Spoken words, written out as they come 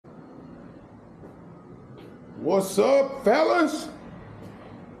What's up, fellas?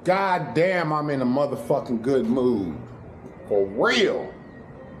 God damn, I'm in a motherfucking good mood. For real.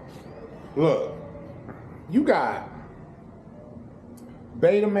 Look, you got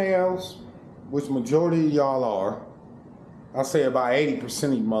beta males, which majority of y'all are. I'll say about 80%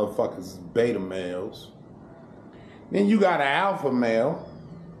 of you motherfuckers is beta males. Then you got an alpha male,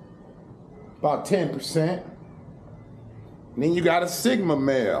 about 10%. Then you got a sigma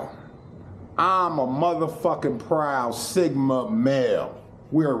male. I'm a motherfucking proud sigma male.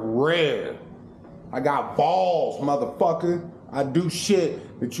 We're rare. I got balls, motherfucker. I do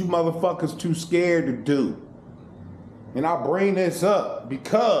shit that you motherfuckers too scared to do. And I bring this up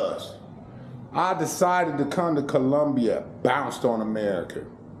because I decided to come to Colombia, bounced on America,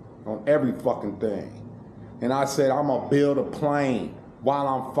 on every fucking thing. And I said, I'm gonna build a plane while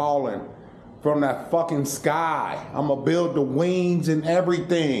I'm falling from that fucking sky. I'm gonna build the wings and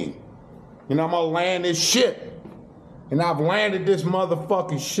everything. And I'm gonna land this ship. And I've landed this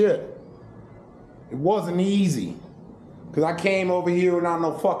motherfucking ship. It wasn't easy. Cause I came over here without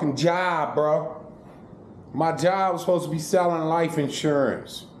no fucking job, bro. My job was supposed to be selling life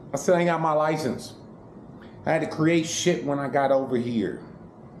insurance. I said I ain't got my license. I had to create shit when I got over here.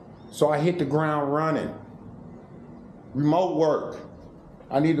 So I hit the ground running. Remote work.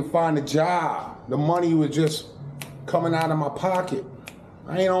 I need to find a job. The money was just coming out of my pocket.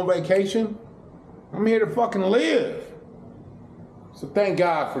 I ain't on vacation. I'm here to fucking live. So thank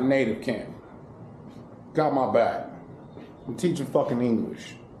God for native camp. Got my back. I'm teaching fucking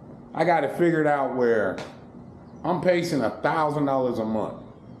English. I got it figured out where I'm pacing $1,000 a month.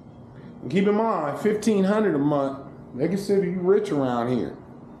 And keep in mind, $1,500 a month, they consider you rich around here.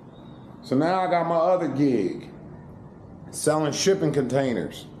 So now I got my other gig, selling shipping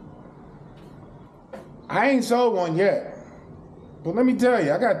containers. I ain't sold one yet. But let me tell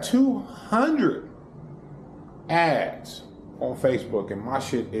you, I got 200 ads on Facebook, and my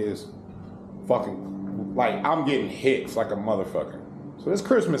shit is fucking, like, I'm getting hits like a motherfucker. So it's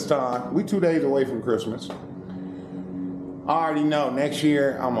Christmas time. We 2 days away from Christmas. I already know next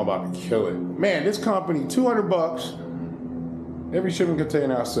year I'm about to kill it. Man, this company, $200, every shipping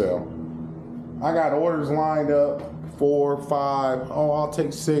container I sell. I got orders lined up, 4, 5, oh, I'll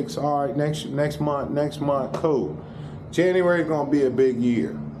take 6. All right, next month, cool. January is gonna be a big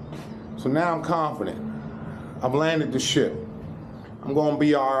year. So now I'm confident. I've landed the ship. I'm gonna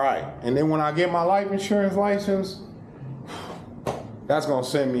be all right. And then when I get my life insurance license, that's gonna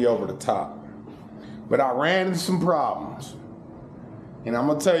send me over the top. But I ran into some problems. And I'm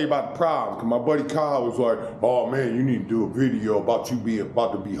gonna tell you about the problems, because my buddy Kyle was like, oh man, you need to do a video about you being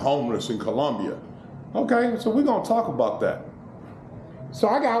about to be homeless in Colombia. Okay, so we're gonna talk about that. So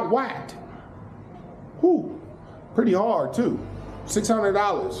I got whacked. Whew. Pretty hard too,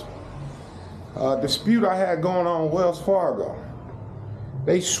 $600. Dispute I had going on with Wells Fargo.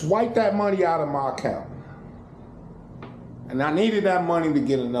 They swiped that money out of my account. And I needed that money to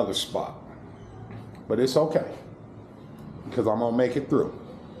get another spot. But it's okay, because I'm gonna make it through.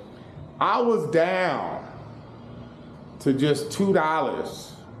 I was down to just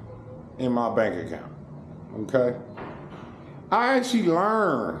 $2 in my bank account, okay? I actually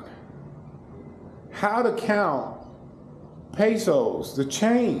learned how to count pesos, the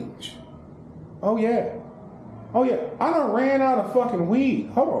change. Oh yeah. Oh yeah. I done ran out of fucking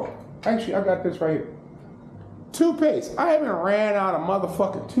weed. Hold on. Actually, I got this right here. Toothpaste. I haven't ran out of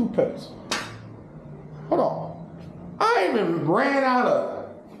motherfucking toothpaste. Hold on. I even ran out of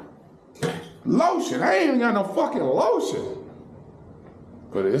lotion. I ain't even got no fucking lotion.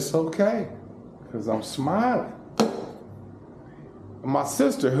 But it's okay, because I'm smiling. My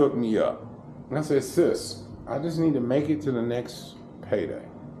sister hooked me up. And I said, sis, I just need to make it to the next payday.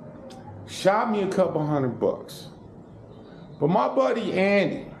 Shot me a couple $100. But my buddy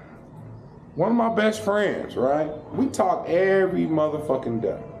Andy, one of my best friends, right? We talk every motherfucking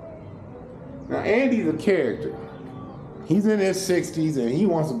day. Now Andy's a character. He's in his 60s and he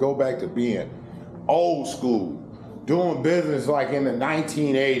wants to go back to being old school, doing business like in the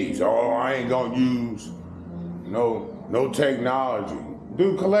 1980s. Oh, I ain't gonna use no technology.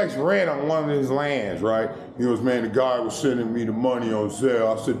 Dude collects rent on one of his lands, right? He goes, man, the guy was sending me the money on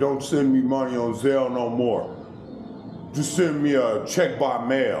Zelle. I said, don't send me money on Zelle no more. Just send me a check by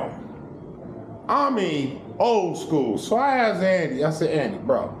mail. I mean, old school. So I asked Andy, I said, Andy,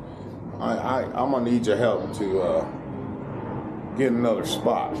 bro, I'm gonna need your help to get another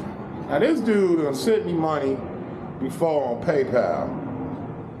spot. Now this dude done sent me money before on PayPal,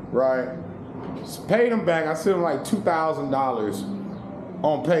 right? Just paid him back. I sent him like $2,000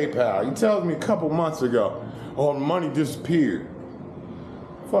 on PayPal. He tells me a couple months ago, oh, the money disappeared.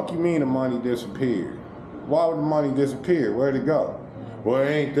 Fuck you mean the money disappeared? why would the money disappear? Where'd it go? Well, it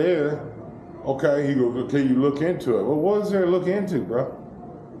ain't there. Okay, he goes, can you look into it? Well, what is there to look into, bro?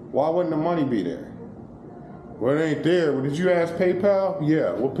 Why wouldn't the money be there? Well, it ain't there. Well, did you ask PayPal?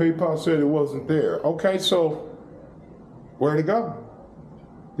 Yeah, well, PayPal said it wasn't there. Okay, so where'd it go?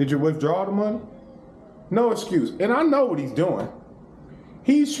 Did you withdraw the money? No excuse. And I know what he's doing.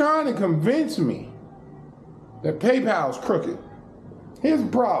 He's trying to convince me that PayPal's crooked. Here's the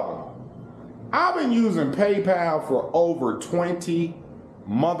problem. I've been using PayPal for over 20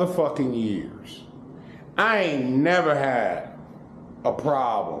 motherfucking years. I ain't never had a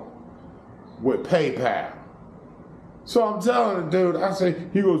problem with PayPal. So I'm telling the dude, I say,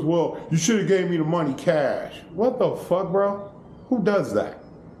 he goes, well, you should have gave me the money cash. What the fuck, bro? Who does that?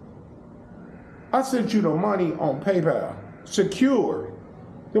 I sent you the money on PayPal. Secure.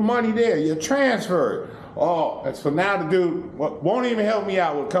 The money there, you transfer it. Oh, and so now the dude won't even help me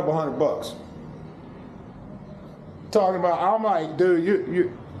out with a couple $100. Talking about, I'm like, dude,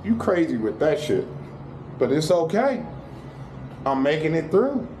 you crazy with that shit. But it's okay. I'm making it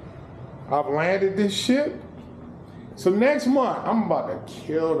through. I've landed this shit. So next month, I'm about to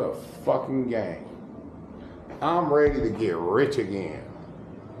kill the fucking game. I'm ready to get rich again.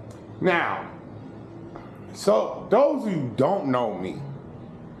 Now, so those who don't know me,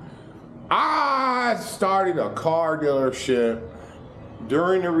 I started a car dealership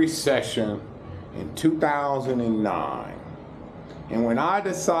during the recession in 2009. And when I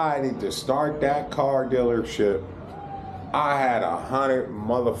decided to start that car dealership, I had $100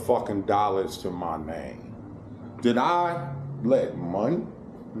 motherfucking dollars to my name. Did I let money,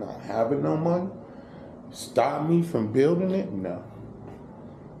 not having no money, stop me from building it? No.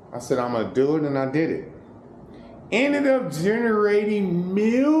 I said I'm gonna do it, and I did it. Ended up generating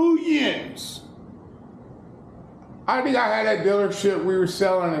millions. I think I had that dealership, we were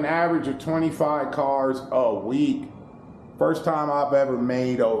selling an average of 25 cars a week. First time I've ever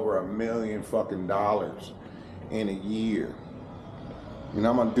made over $1 million fucking dollars in a year. And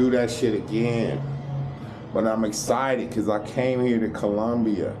I'm gonna do that shit again. But I'm excited because I came here to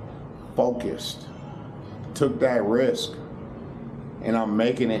Colombia focused, took that risk, and I'm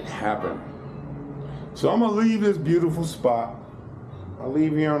making it happen. So I'm gonna leave this beautiful spot. I'll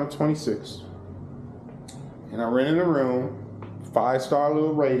leave here on the 26th. And I rented a room, 5-star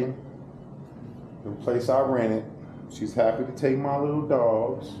little rating. The place I rented. She's happy to take my little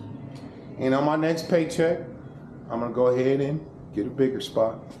dogs. And on my next paycheck, I'm gonna go ahead and get a bigger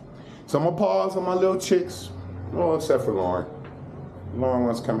spot. So I'm gonna pause on my little chicks. Well, except for Lauren. Lauren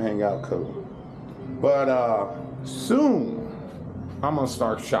wants to come hang out cool. But soon, I'm gonna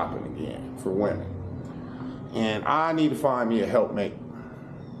start shopping again for women. And I need to find me a helpmate.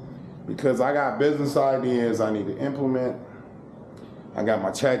 Because I got business ideas I need to implement. I got my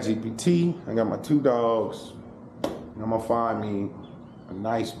ChatGPT, I got my 2 dogs. And I'm gonna find me a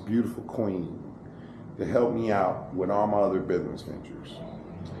nice, beautiful queen to help me out with all my other business ventures.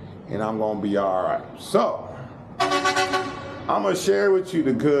 And I'm gonna be all right. So, I'm gonna share with you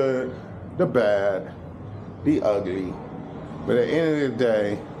the good, the bad, the ugly. But at the end of the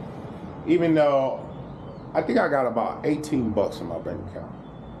day, even though I think I got about 18 bucks in my bank account.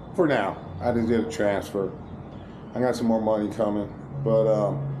 For now, I just did a transfer. I got some more money coming. But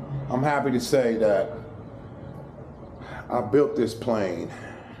I'm happy to say that I built this plane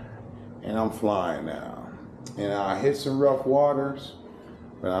and I'm flying now. And I hit some rough waters,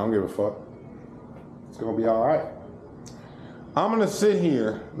 but I don't give a fuck. It's gonna be all right. I'm gonna sit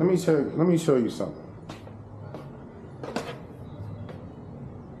here. Let me show you something.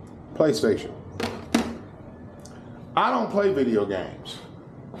 PlayStation. I don't play video games,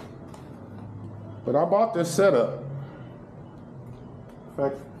 but I bought this setup. In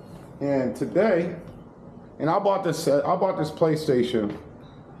fact, and today, and I bought this PlayStation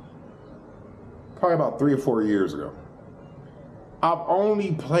probably about 3 or 4 years ago. I've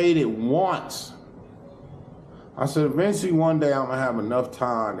only played it once. I said eventually one day I'm gonna have enough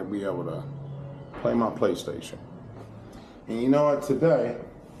time to be able to play my PlayStation. And you know what, today,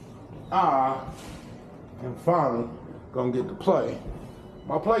 I am finally gonna get to play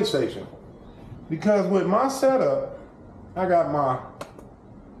my PlayStation. Because with my setup, I got my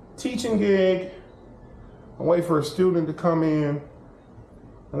teaching gig, I wait for a student to come in,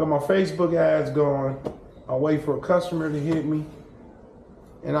 I got my Facebook ads going, I wait for a customer to hit me,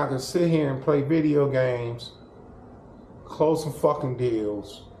 and I can sit here and play video games, close some fucking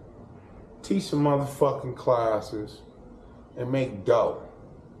deals, teach some motherfucking classes, and make dough.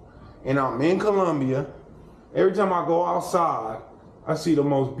 And I'm in Colombia. Every time I go outside, I see the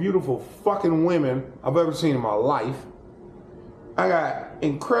most beautiful fucking women I've ever seen in my life. I got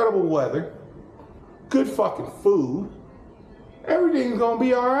incredible weather. good fucking food, everything's gonna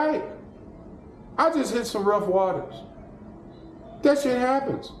be all right. I just hit some rough waters. That shit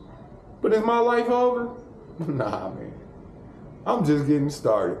happens. But is my life over? Nah, man. I'm just getting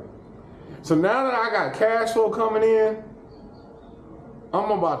started. So now that I got cash flow coming in,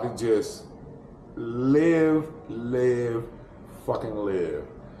 I'm about to just live, fucking live.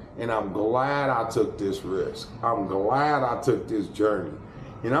 And I'm glad I took this risk. I'm glad I took this journey.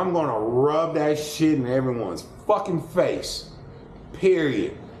 And I'm gonna rub that shit in everyone's fucking face.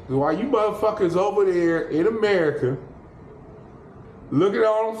 Period. While you motherfuckers over there in America looking at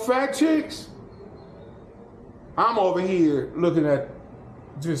all them fat chicks, I'm over here looking at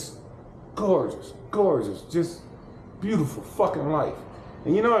just gorgeous, just beautiful fucking life.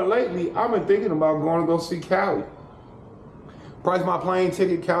 And you know what, lately, I've been thinking about going to go see Cali. Price my plane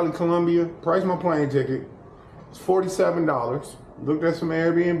ticket, Cali, Colombia. Price my plane ticket. It's $47. Looked at some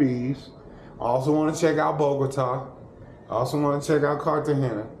Airbnbs. I also want to check out Bogota. I also want to check out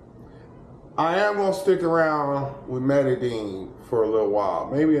Cartagena. I am going to stick around with Medellin for a little while.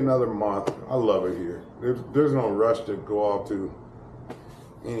 Maybe another month. I love it here. There's no rush to go off to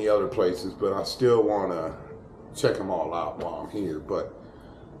any other places, but I still want to check them all out while I'm here. But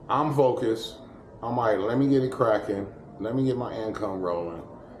I'm focused. I'm like, let me get it cracking. Let me get my income rolling.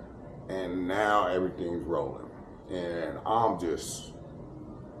 And now everything's rolling. And I'm just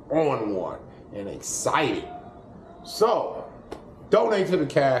on one and excited. So, donate to the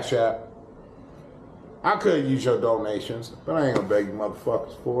Cash App. I could use your donations, but I ain't gonna beg you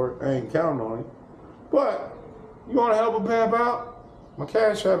motherfuckers for it. I ain't counting on it. But, you wanna help a pimp out? My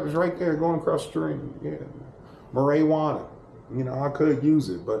Cash App is right there going across the stream. Yeah. MoretJuana. You know, I could use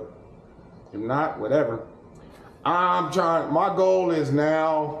it, but if not, whatever. My goal is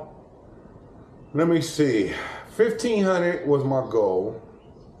now, let me see, $1,500 was my goal.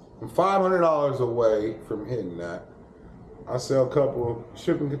 I'm $500 away from hitting that. I sell a couple of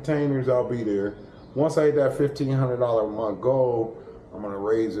shipping containers, I'll be there. Once I hit that $1,500 a month goal, I'm gonna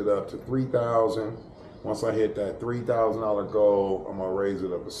raise it up to $3,000. Once I hit that $3,000 goal, I'm gonna raise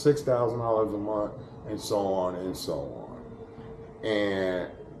it up to $6,000 a month, and so on and so on.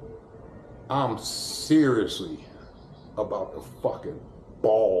 And I'm seriously about to fucking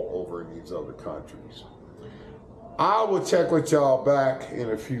ball over in these other countries. I will check with y'all back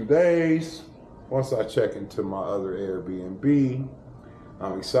in a few days once I check into my other Airbnb.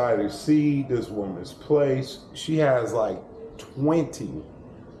 I'm excited to see this woman's place. She has like 20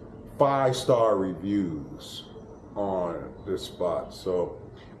 5-star reviews on this spot. So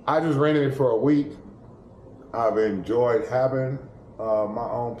I just rented it for a week. I've enjoyed having my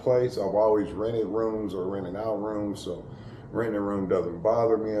own place. I've always rented rooms or rented out rooms, so renting a room doesn't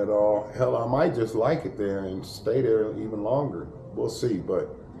bother me at all. Hell, I might just like it there and stay there even longer. We'll see,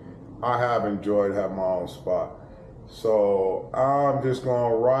 but I have enjoyed having my own spot. So I'm just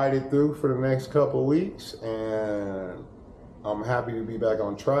gonna ride it through for the next couple of weeks, and I'm happy to be back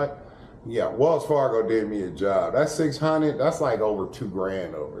on track. Yeah, Wells Fargo did me a job. That's $600, that's like over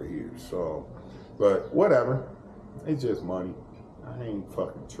 $2,000 over here. So, but whatever, it's just money. I ain't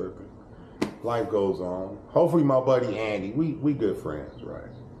fucking tripping. Life goes on. Hopefully my buddy Andy, we good friends, right?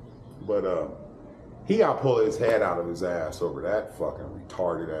 But he got to pull his head out of his ass over that fucking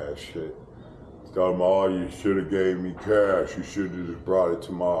retarded ass shit. Tell him, oh, you should have gave me cash. You should have just brought it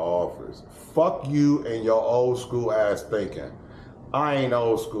to my office. Fuck you and your old school ass thinking. I ain't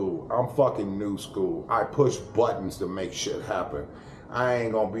old school. I'm fucking new school. I push buttons to make shit happen. I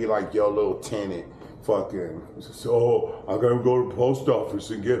ain't gonna be like your little tenant. Fucking, so I gotta go to the post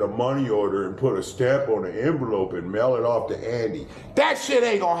office and get a money order and put a stamp on the envelope and mail it off to Andy. That shit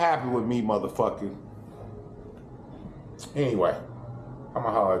ain't gonna happen with me, motherfucker. Anyway, I'm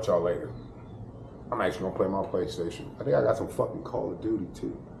gonna holler at y'all later. I'm actually gonna play my PlayStation. I think I got some fucking Call of Duty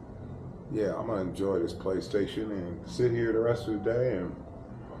too. Yeah, I'm gonna enjoy this PlayStation and sit here the rest of the day and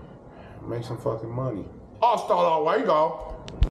make some fucking money. Hasta luego.